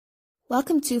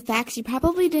Welcome to Facts You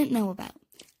Probably Didn't Know About.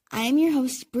 I am your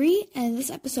host, Bree, and this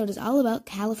episode is all about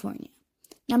California.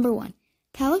 Number 1.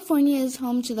 California is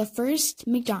home to the first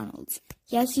McDonald's.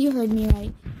 Yes, you heard me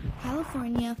right.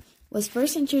 California was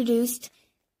first introduced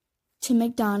to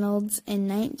McDonald's in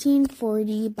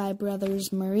 1940 by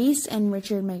brothers Maurice and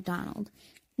Richard McDonald.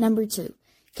 Number 2.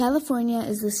 California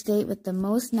is the state with the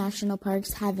most national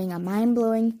parks, having a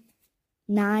mind-blowing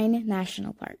 9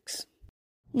 national parks.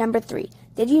 Number 3.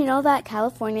 Did you know that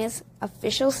California's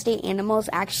official state animal is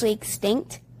actually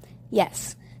extinct?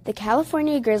 Yes. The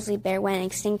California grizzly bear went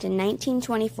extinct in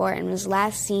 1924 and was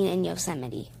last seen in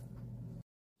Yosemite.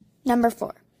 Number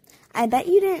 4. I bet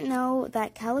you didn't know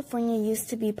that California used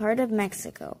to be part of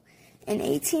Mexico. In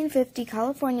 1850,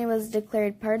 California was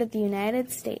declared part of the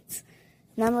United States.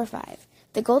 Number 5.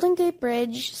 The Golden Gate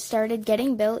Bridge started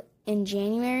getting built in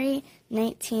January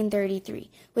 1933,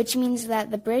 which means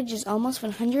that the bridge is almost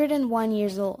 101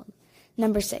 years old.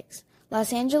 Number 6.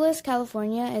 Los Angeles,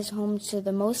 California is home to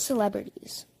the most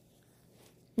celebrities.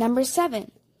 Number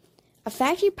 7. A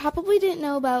fact you probably didn't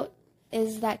know about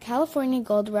is that California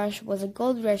Gold Rush was a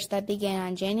gold rush that began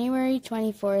on January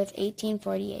 24th,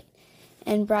 1848,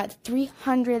 and brought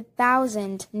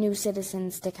 300,000 new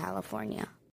citizens to California.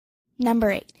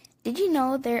 Number 8. Did you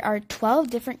know there are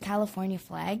 12 different California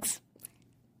flags?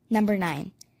 Number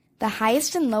 9. The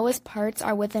highest and lowest parts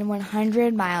are within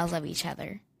 100 miles of each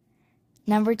other.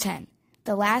 Number 10.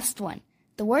 The last one.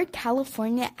 The word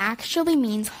California actually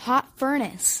means hot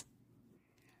furnace.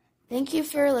 Thank you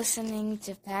for listening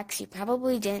to Facts You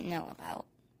Probably Didn't Know About.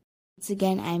 Once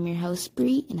again, I'm your host,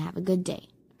 Bree, and have a good day.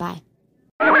 Bye.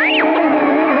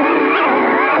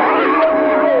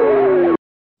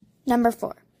 Number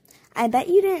 4. I bet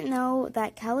you didn't know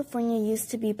that California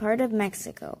used to be part of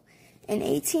Mexico. In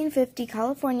 1850,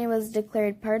 California was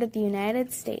declared part of the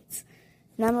United States.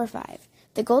 Number 5.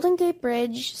 The Golden Gate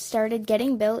Bridge started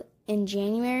getting built in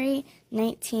January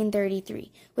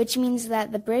 1933, which means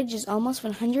that the bridge is almost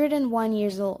 101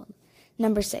 years old.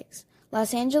 Number 6.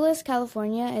 Los Angeles,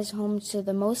 California is home to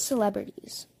the most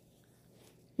celebrities.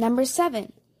 Number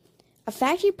 7. A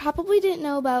fact you probably didn't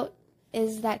know about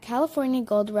is that California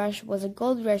Gold Rush was a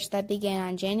gold rush that began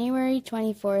on January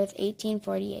 24th,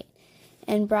 1848,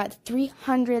 and brought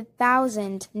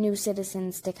 300,000 new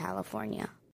citizens to California.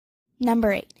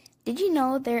 Number 8. Did you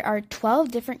know there are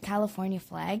 12 different California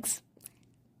flags?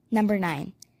 Number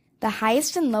 9. The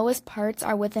highest and lowest parts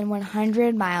are within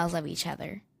 100 miles of each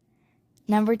other.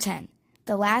 Number 10.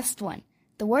 The last one.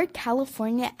 The word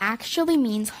California actually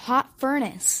means hot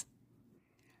furnace.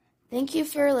 Thank you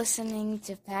for listening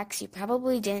to Facts You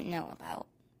Probably Didn't Know About.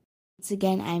 Once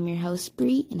again, I'm your host,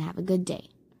 Bree, and have a good day.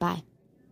 Bye.